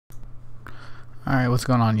Alright, what's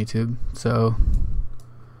going on YouTube? So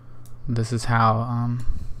this is how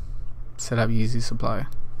set up Yeezy supply.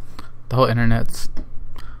 The whole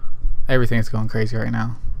everything's going crazy right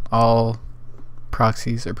now. All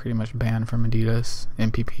proxies are pretty much banned from Adidas,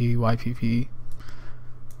 MPP, YPP,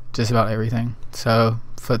 just about everything. So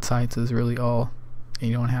Footsites is really all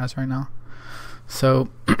anyone has right now. So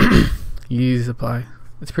Yeezy supply,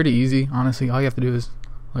 it's pretty easy, honestly. All you have to do is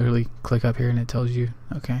literally click up here and it tells you,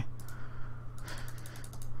 okay.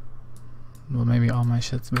 Well, maybe all my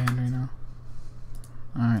shit's banned right now.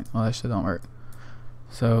 Alright, well that shit don't work.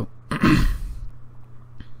 So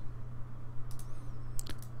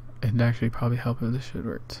it'd actually probably help if this shit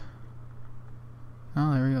worked.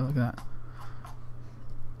 Oh, there we go, look at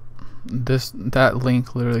that. That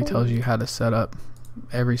link literally tells you how to set up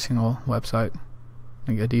every single website.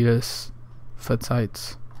 Like Adidas,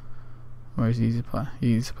 Footsites, where's Yeezy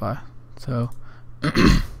supply. So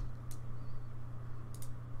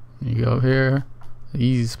you go here,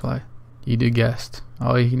 Yeezy supply. You do guest.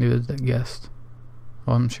 All you can do is that guest.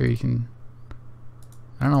 Well, I'm sure you can.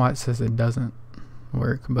 I don't know why it says it doesn't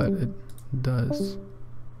work, but it does.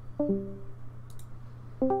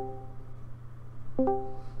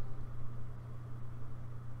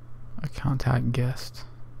 A contact guest.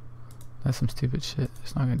 That's some stupid shit.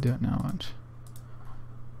 It's not gonna do it now. Watch.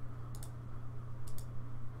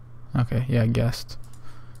 Okay, yeah, guest.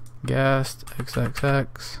 Guest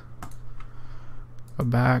XXX. Go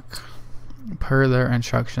back. Per their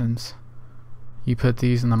instructions, you put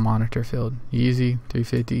these in the monitor field. Yeezy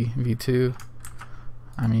 350 V2.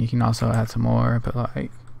 I mean, you can also add some more, but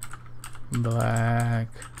like black,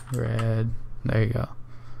 red. There you go.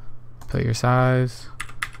 Put your size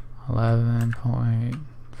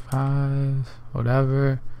 11.5,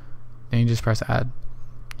 whatever. Then you just press add.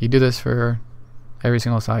 You do this for every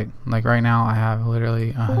single site. Like right now, I have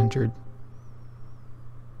literally 100.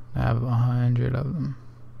 I have 100 of them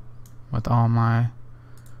with all my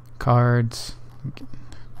cards.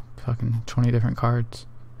 Fucking 20 different cards.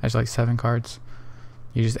 Actually, like 7 cards.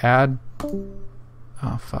 You just add.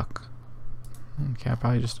 Oh fuck. Okay, I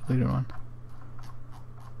probably just deleted one.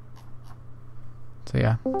 So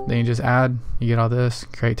yeah, then you just add. You get all this.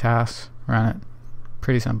 Create tasks. Run it.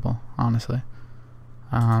 Pretty simple, honestly.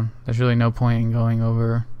 There's really no point in going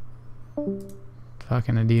over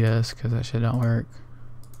fucking Adidas because that shit don't work.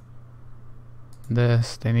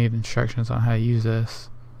 This, they need instructions on how to use this.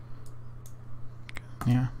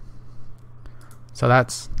 Yeah. So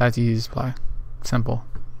that's Yeezy supply. Simple.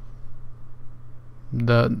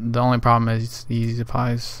 The only problem is Yeezy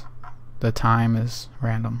supplies, the time is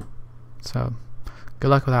random. So good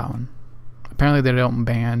luck with that one. Apparently they don't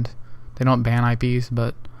ban IPs,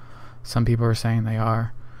 but some people are saying they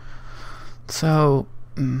are. So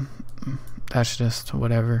that's just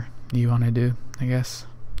whatever you want to do, I guess.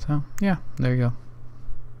 So yeah, there you go.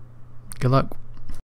 Good luck.